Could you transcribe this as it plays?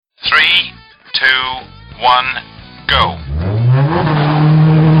3, 2, 1, go.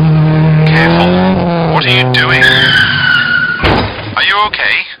 Careful. What are you doing? Are you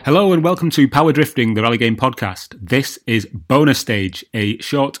okay? Hello and welcome to Power Drifting, the Rally Game podcast. This is Bonus Stage, a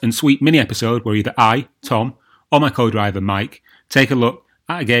short and sweet mini episode where either I, Tom, or my co-driver, Mike, take a look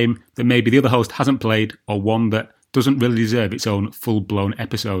at a game that maybe the other host hasn't played or one that doesn't really deserve its own full-blown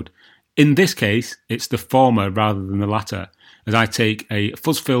episode. In this case, it's the former rather than the latter, as I take a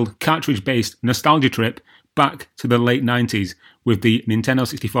fuzz-filled, cartridge-based nostalgia trip back to the late 90s with the Nintendo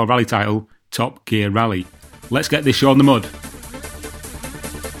 64 rally title, Top Gear Rally. Let's get this show on the mud.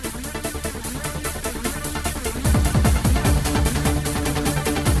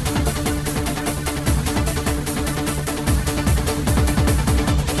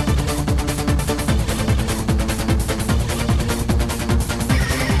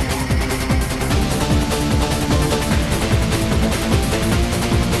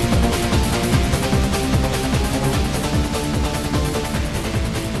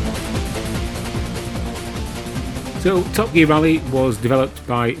 So, Top Gear Rally was developed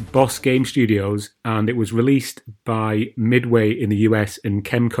by Boss Game Studios and it was released by Midway in the US and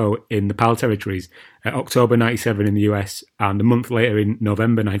Kemco in the PAL territories October 97 in the US and a month later in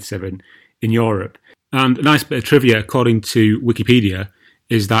November 97 in Europe. And a nice bit of trivia, according to Wikipedia,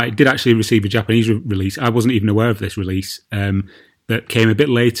 is that it did actually receive a Japanese release. I wasn't even aware of this release, that came a bit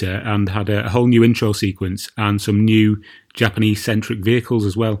later and had a whole new intro sequence and some new Japanese-centric vehicles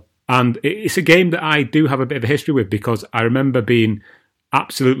as well. And it's a game that I do have a bit of a history with because I remember being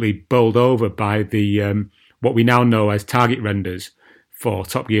absolutely bowled over by the what we now know as target renders for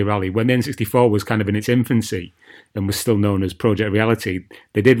Top Gear Rally. When the N64 was kind of in its infancy and was still known as Project Reality,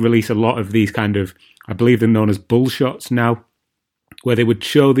 they did release a lot of these kind of, I believe they're known as bull shots now, where they would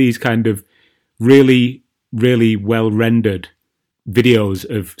show these kind of really, really well-rendered videos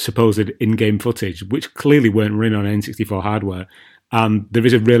of supposed in-game footage, which clearly weren't running on N64 hardware. And there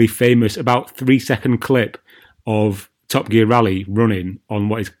is a really famous, about 3-second clip of Top Gear Rally running on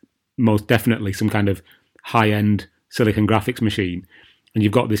what is most definitely some kind of high-end silicon graphics machine. And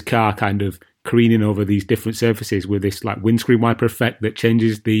you've got this car kind of careening over these different surfaces with this like windscreen wiper effect that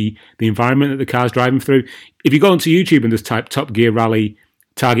changes the environment that the car's driving through. If you go onto YouTube and just type Top Gear Rally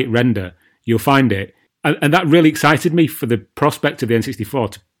target render, you'll find it. And that really excited me for the prospect of the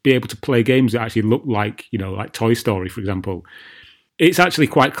N64 to be able to play games that actually look like, you know, like Toy Story, for example. It's actually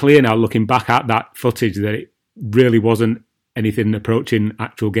quite clear now, looking back at that footage, that it really wasn't anything approaching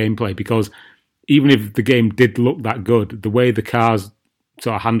actual gameplay, because even if the game did look that good, the way the cars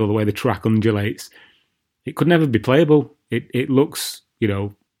sort of handle, the way the track undulates, it could never be playable. It looks, you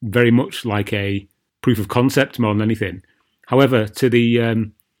know, very much like a proof of concept more than anything. However, to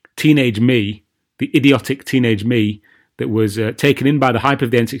the teenage me, the idiotic teenage me that was taken in by the hype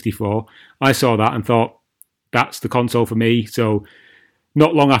of the N64, I saw that and thought, that's the console for me. So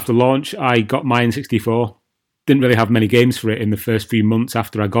not long after launch, I got my N64. Didn't really have many games for it in the first few months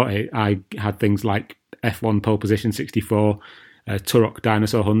after I got it. I had things like F1 Pole Position 64, Turok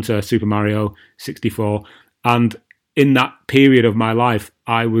Dinosaur Hunter, Super Mario 64. And in that period of my life,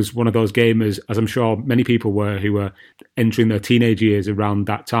 I was one of those gamers, as I'm sure many people were, who were entering their teenage years around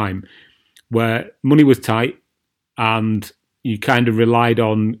that time, where money was tight and you kind of relied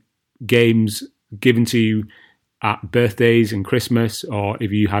on games given to you at birthdays and Christmas, or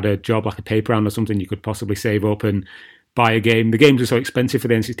if you had a job like a paper round or something, you could possibly save up and buy a game. The games were so expensive for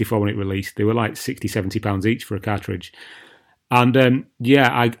the N64 when it released. They were like £60-70 each for a cartridge. And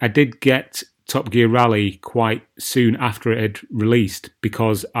I did get Top Gear Rally quite soon after it had released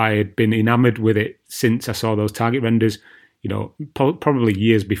because I had been enamoured with it since I saw those target renders, you know, probably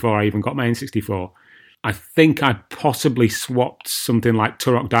years before I even got my N64. I think I possibly swapped something like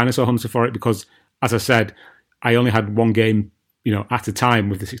Turok Dinosaur Hunter for it because, as I said, I only had one game, you know, at a time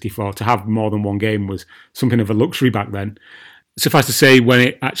with the 64. To have more than one game was something of a luxury back then. Suffice to say, when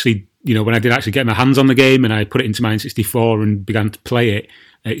it actually, you know, when I did actually get my hands on the game and I put it into my N64 and began to play it,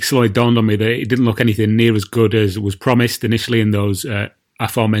 it slowly dawned on me that it didn't look anything near as good as was promised initially in those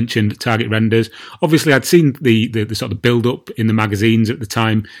aforementioned target renders. Obviously, I'd seen the sort of build-up in the magazines at the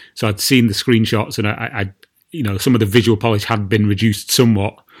time, so I'd seen the screenshots and I you know, some of the visual polish had been reduced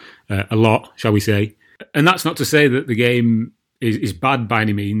somewhat, a lot, shall we say. And that's not to say that the game is bad by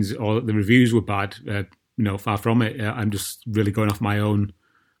any means, or that the reviews were bad. No, far from it. I'm just really going off my own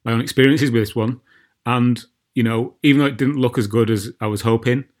experiences with this one. And, you know, even though it didn't look as good as I was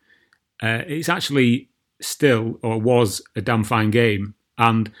hoping, it's actually still, or was, a damn fine game,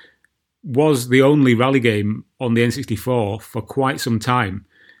 and was the only rally game on the N64 for quite some time.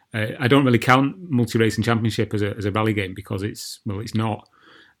 I don't really count Multi Racing Championship as a rally game because it's not.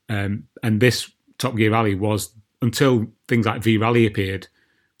 And this Top Gear Rally was, until things like V-Rally appeared,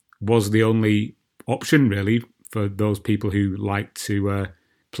 was the only option really for those people who like to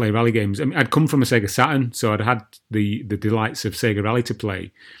play rally games. I mean, I'd come from a Sega Saturn, so I'd had the delights of Sega Rally to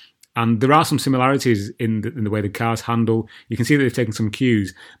play. And there are some similarities in the way the cars handle. You can see that they've taken some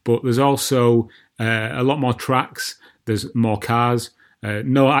cues, but there's also a lot more tracks. There's more cars.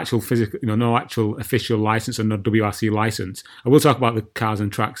 No actual physical, no actual official license or no WRC license. I will talk about the cars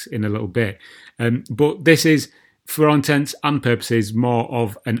and tracks in a little bit. But this is, for all intents and purposes, more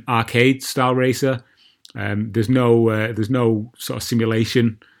of an arcade style racer. There's no sort of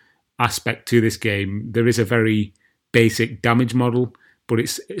simulation aspect to this game. There is a very basic damage model, but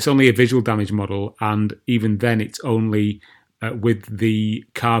it's only a visual damage model, and even then it's only with the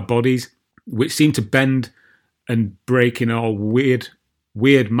car bodies, which seem to bend and break in all weird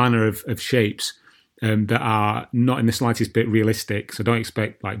manner of shapes that are not in the slightest bit realistic. So don't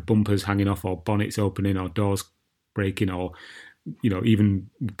expect like bumpers hanging off or bonnets opening or doors breaking or even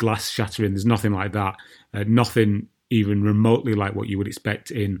glass shattering. There's nothing like that. Nothing even remotely like what you would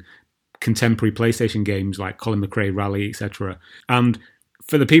expect in contemporary PlayStation games like Colin McRae Rally, etc. And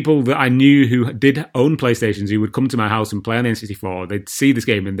for the people that I knew who did own PlayStations, who would come to my house and play on the N64, they'd see this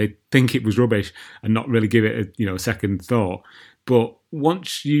game and they'd think it was rubbish and not really give it a second thought. But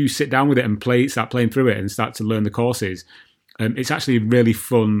once you sit down with it and start playing through it and start to learn the courses, it's actually a really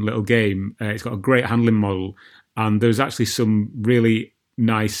fun little game. It's got a great handling model, and there's actually some really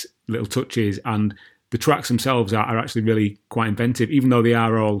nice little touches, and the tracks themselves are actually really quite inventive. Even though they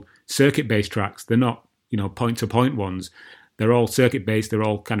are all circuit-based tracks, they're not point-to-point ones. They're all circuit-based. They're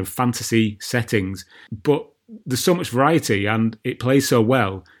all kind of fantasy settings, but there's so much variety, and it plays so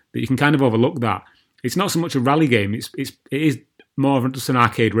well that you can kind of overlook that. It's not so much a rally game. It is more of just an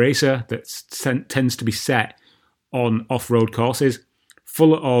arcade racer that tends to be set on off-road courses,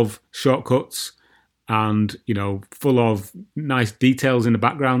 full of shortcuts and full of nice details in the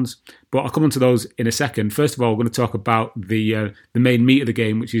backgrounds. But I'll come on to those in a second. First of all, we're going to talk about the main meat of the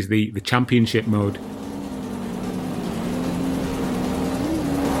game, which is the championship mode.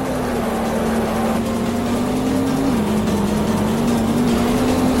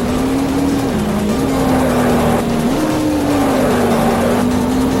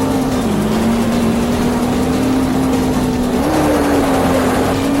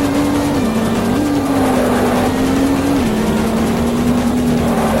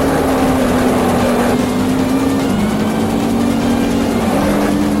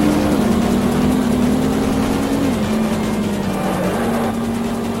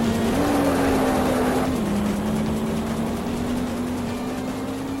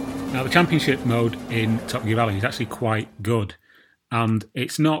 Championship mode in Top Gear Rally is actually quite good, and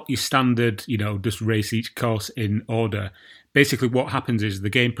it's not your standard, just race each course in order. Basically what happens is the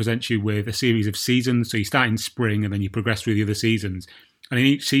game presents you with a series of seasons, so you start in spring and then you progress through the other seasons, and in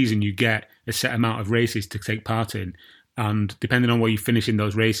each season you get a set amount of races to take part in, and depending on where you finish in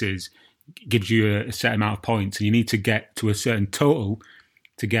those races gives you a set amount of points, and you need to get to a certain total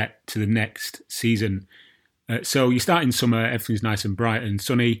to get to the next season. So you start in summer, everything's nice and bright and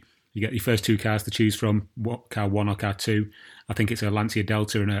sunny. You get your first two cars to choose from, what car 1 or car 2. I think it's a Lancia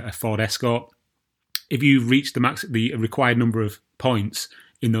Delta and a Ford Escort. If you reach the required number of points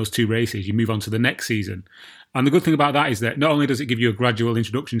in those two races, you move on to the next season. And the good thing about that is that not only does it give you a gradual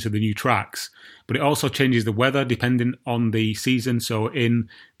introduction to the new tracks, but it also changes the weather depending on the season. So in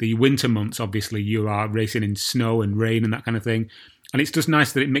the winter months, obviously, you are racing in snow and rain and that kind of thing. And it's just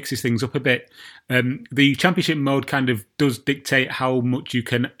nice that it mixes things up a bit. The championship mode kind of does dictate how much you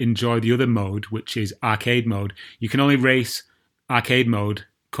can enjoy the other mode, which is arcade mode. You can only race arcade mode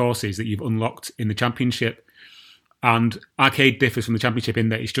courses that you've unlocked in the championship. And arcade differs from the championship in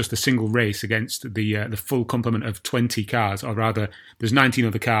that it's just a single race against the full complement of 20 cars, or rather, there's 19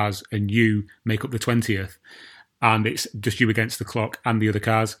 other cars and you make up the 20th. And it's just you against the clock and the other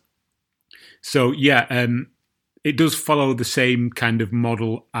cars. So, it does follow the same kind of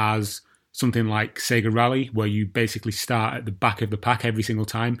model as something like Sega Rally, where you basically start at the back of the pack every single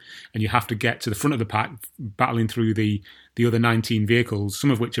time, and you have to get to the front of the pack, battling through the other 19 vehicles, some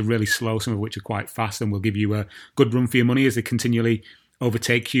of which are really slow, some of which are quite fast, and will give you a good run for your money as they continually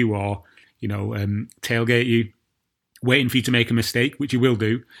overtake you or, tailgate you, waiting for you to make a mistake, which you will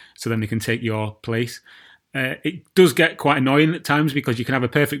do, so then they can take your place. It does get quite annoying at times because you can have a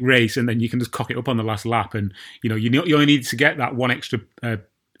perfect race and then you can just cock it up on the last lap, and you only need to get that one extra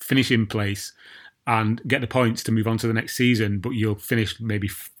finishing place and get the points to move on to the next season, but you'll finish maybe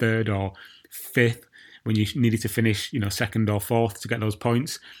third or fifth when you needed to finish second or fourth to get those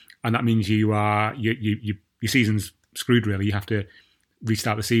points, and that means your season's screwed really. You have to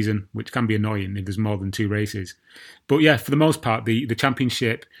restart the season, which can be annoying if there's more than 2 races. But yeah, for the most part, the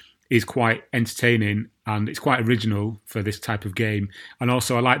championship is quite entertaining and it's quite original for this type of game. And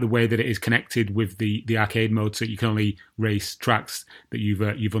also I like the way that it is connected with the arcade mode, so you can only race tracks that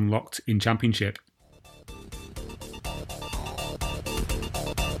you've unlocked in Championship.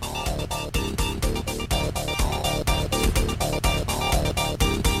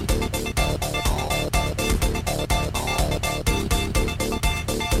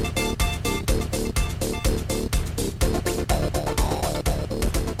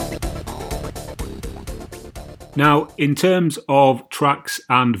 Now, in terms of tracks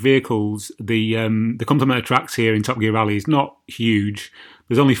and vehicles, the complement of tracks here in Top Gear Rally is not huge.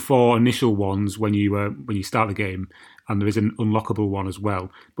 There's only 4 initial ones when you start the game, and there is an unlockable one as well.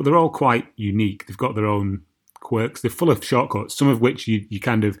 But they're all quite unique. They've got their own quirks. They're full of shortcuts, some of which you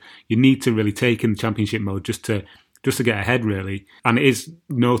need to really take in the championship mode just to get ahead, really. And it is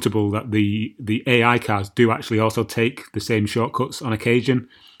notable that the AI cars do actually also take the same shortcuts on occasion.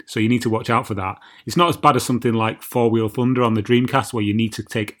 So you need to watch out for that. It's not as bad as something like 4-Wheel Thunder on the Dreamcast, where you need to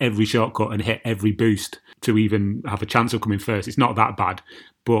take every shortcut and hit every boost to even have a chance of coming first. It's not that bad,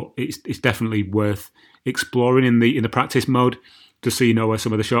 but it's definitely worth exploring in the practice mode, just so you know where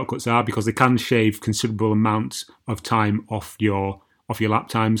some of the shortcuts are, because they can shave considerable amounts of time off your lap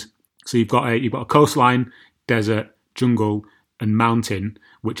times. So you've got a coastline, desert, jungle, and mountain,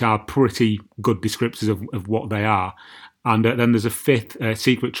 which are pretty good descriptors of what they are. And then there's a 5th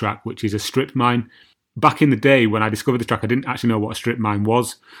secret track, which is a strip mine. Back in the day when I discovered the track, I didn't actually know what a strip mine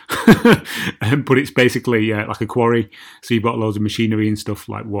was, but it's basically like a quarry. So you've got loads of machinery and stuff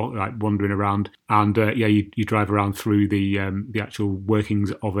like wandering around, and you drive around through the actual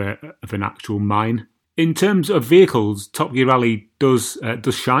workings of an actual mine. In terms of vehicles, Top Gear Rally does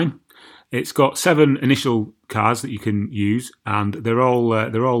shine. It's got 7 initial cars that you can use, and they're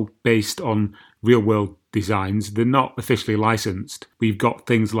all based on real-world designs. They're not officially licensed. We've got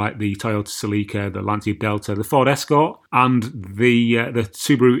things like the Toyota Celica, the Lancia Delta, the Ford Escort, and the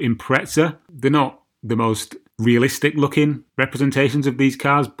Subaru Impreza. They're not the most realistic-looking representations of these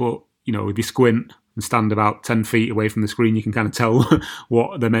cars, but if you squint and stand about 10 feet away from the screen, you can kind of tell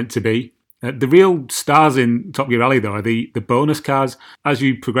what they're meant to be. The real stars in Top Gear Rally, though, are the bonus cars. As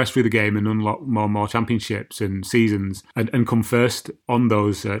you progress through the game and unlock more and more championships and seasons and come first on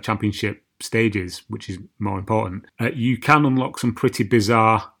those championship stages, which is more important, you can unlock some pretty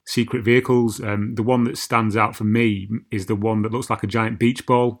bizarre secret vehicles. The one that stands out for me is the one that looks like a giant beach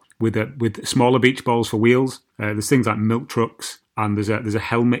ball with smaller beach balls for wheels. There's things like milk trucks, and there's a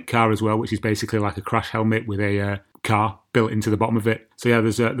helmet car as well, which is basically like a crash helmet with a car built into the bottom of it. So yeah,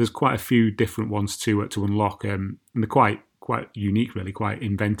 there's quite a few different ones to unlock, and they're quite unique, really, quite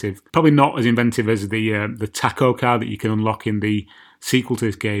inventive. Probably not as inventive as the taco car that you can unlock in the sequel to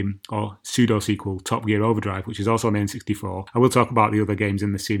this game, or pseudo-sequel, Top Gear Overdrive, which is also on the N64. I will talk about the other games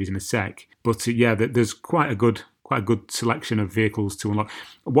in the series in a sec. But there's quite a good selection of vehicles to unlock.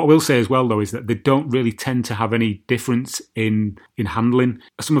 What I will say as well, though, is that they don't really tend to have any difference in handling.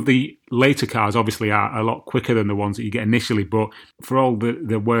 Some of the later cars obviously are a lot quicker than the ones that you get initially, but for all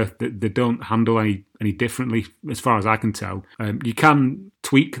they're worth, they don't handle any differently, as far as I can tell. You can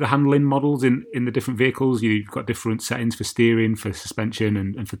tweak the handling models in the different vehicles. You've got different settings for steering, for suspension,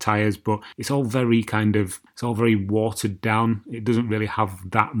 and for tyres, but it's all very watered down. It doesn't really have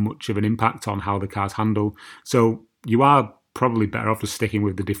that much of an impact on how the cars handle. So you are probably better off just sticking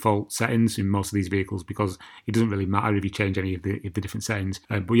with the default settings in most of these vehicles, because it doesn't really matter if you change any of the different settings.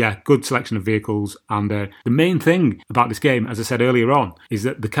 But yeah, good selection of vehicles. And the main thing about this game, as I said earlier on, is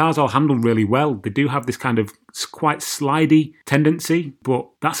that the cars all handle really well. They do have this kind of quite slidey tendency, but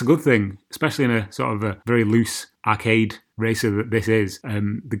that's a good thing, especially in a sort of a very loose arcade racer that this is.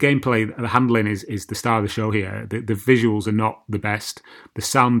 The gameplay, the handling is the star of the show here. The visuals are not the best. The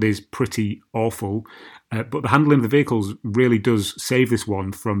sound is pretty awful. But the handling of the vehicles really does save this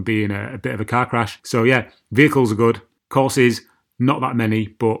one from being a bit of a car crash. So yeah, vehicles are good. Courses, not that many,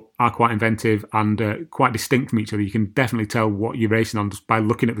 but are quite inventive and quite distinct from each other. You can definitely tell what you're racing on just by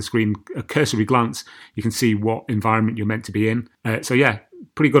looking at the screen. A cursory glance, you can see what environment you're meant to be in. So yeah,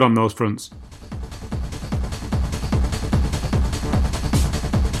 pretty good on those fronts.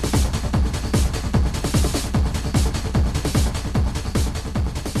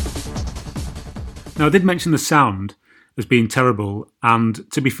 Now, I did mention the sound as being terrible,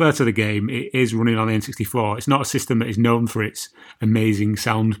 and to be fair to the game, it is running on the N64. It's not a system that is known for its amazing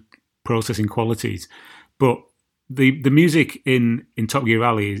sound processing qualities, but the music in Top Gear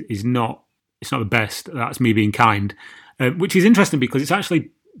Rally is not the best. That's me being kind, which is interesting because it's actually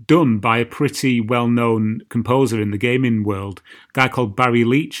done by a pretty well-known composer in the gaming world, a guy called Barry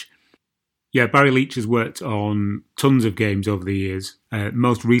Leach. Yeah, Barry Leach has worked on tons of games over the years.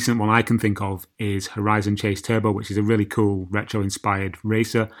 Most recent one I can think of is Horizon Chase Turbo, which is a really cool retro-inspired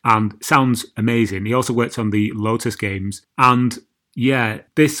racer and sounds amazing. He also worked on the Lotus games, and yeah,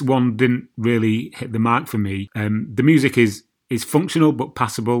 this one didn't really hit the mark for me. The music is functional but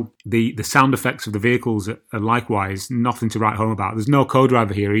passable. The sound effects of the vehicles are likewise nothing to write home about. There's no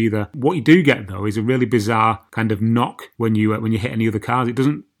co-driver here either. What you do get though is a really bizarre kind of knock when you hit any other cars. It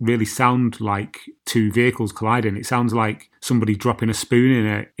doesn't really sound like two vehicles colliding. It sounds like somebody dropping a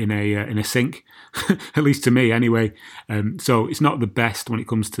spoon in a sink, at least to me anyway. So it's not the best when it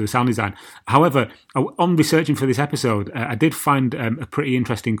comes to the sound design. However, on researching for this episode, I did find a pretty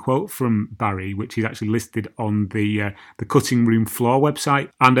interesting quote from Barry, which is actually listed on the Cutting Room Floor website.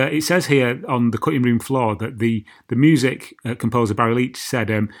 And it says here on the Cutting Room Floor that the music composer Barry Leach said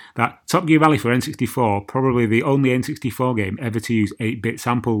that Top Gear Rally for N64, probably the only N64 game ever to use 8-bit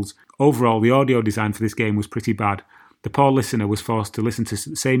samples. Overall, the audio design for this game was pretty bad. The poor listener was forced to listen to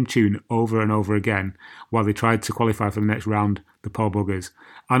the same tune over and over again while they tried to qualify for the next round, the poor buggers.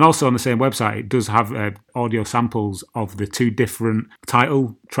 And also on the same website, it does have audio samples of the two different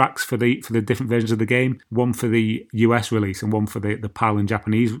title tracks for the different versions of the game, one for the US release and one for the PAL and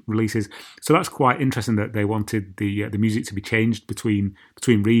Japanese releases. So that's quite interesting that they wanted the music to be changed between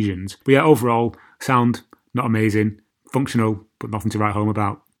regions. But yeah, overall, sound, not amazing, functional, but nothing to write home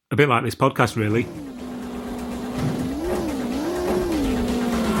about. A bit like this podcast, really.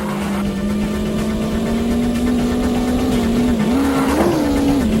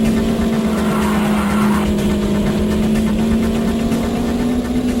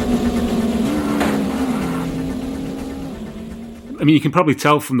 I mean, you can probably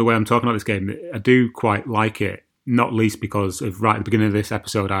tell from the way I'm talking about this game that I do quite like it, not least because of right at the beginning of this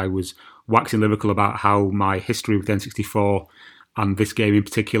episode, I was waxing lyrical about how my history with N64 and this game in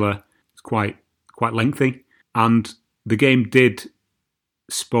particular is quite lengthy. And the game did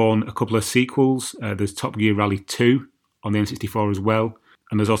spawn a couple of sequels. There's Top Gear Rally 2 on the N64 as well.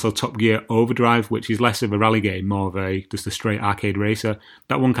 And there's also Top Gear Overdrive, which is less of a rally game, more of just a straight arcade racer.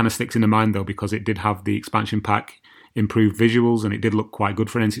 That one kind of sticks in the mind, though, because it did have the expansion pack, improved visuals, and it did look quite good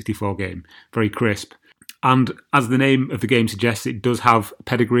for an N64 game. Very crisp. And as the name of the game suggests, it does have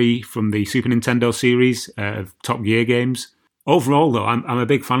pedigree from the Super Nintendo series of Top Gear games. Overall, though, I'm a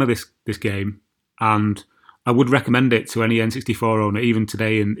big fan of this game, and I would recommend it to any N64 owner, even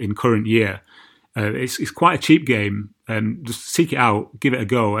today in current year. It's quite a cheap game, and just seek it out, give it a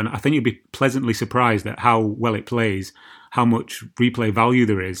go, and I think you'll be pleasantly surprised at how well it plays, how much replay value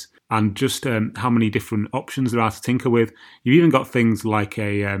there is, and just how many different options there are to tinker with. You've even got things like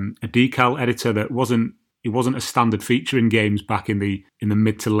a decal editor that wasn't a standard feature in games back in the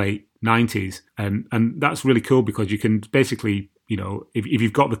mid to late 90s, and that's really cool because you can basically, if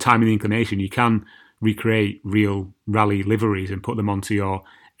you've got the time and the inclination, you can recreate real rally liveries and put them onto your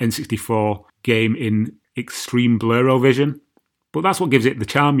N64 game in extreme blurro vision. But that's what gives it the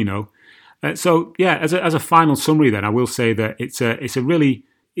charm, So yeah, as a final summary, then I will say that it's a really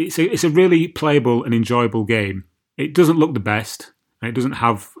playable and enjoyable game. It doesn't look the best, and it doesn't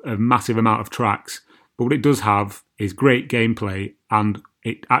have a massive amount of tracks, but what it does have is great gameplay, and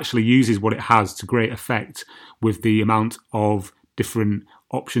it actually uses what it has to great effect with the amount of different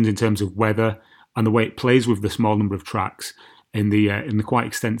options in terms of weather and the way it plays with the small number of tracks in the quite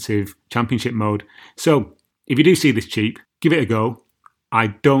extensive championship mode. So if you do see this cheap, give it a go. I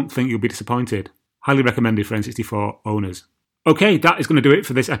don't think you'll be disappointed. Highly recommended for N64 owners. Okay, that is going to do it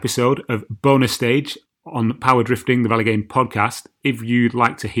for this episode of Bonus Stage on Power Drifting, the Rally Game podcast. If you'd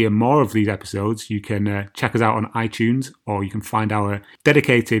like to hear more of these episodes, you can check us out on iTunes, or you can find our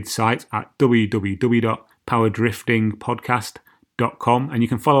dedicated site at www.powerdriftingpodcast.com, and you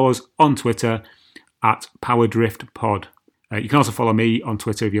can follow us on Twitter at PowerDriftPod. You can also follow me on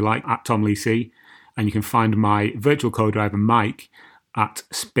Twitter if you like, at Tom Lee C, and you can find my virtual co-driver Mike at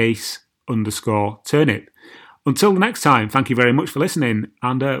space_turnip. Until the next time, thank you very much for listening,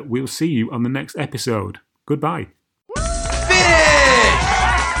 and we'll see you on the next episode. Goodbye. Finish!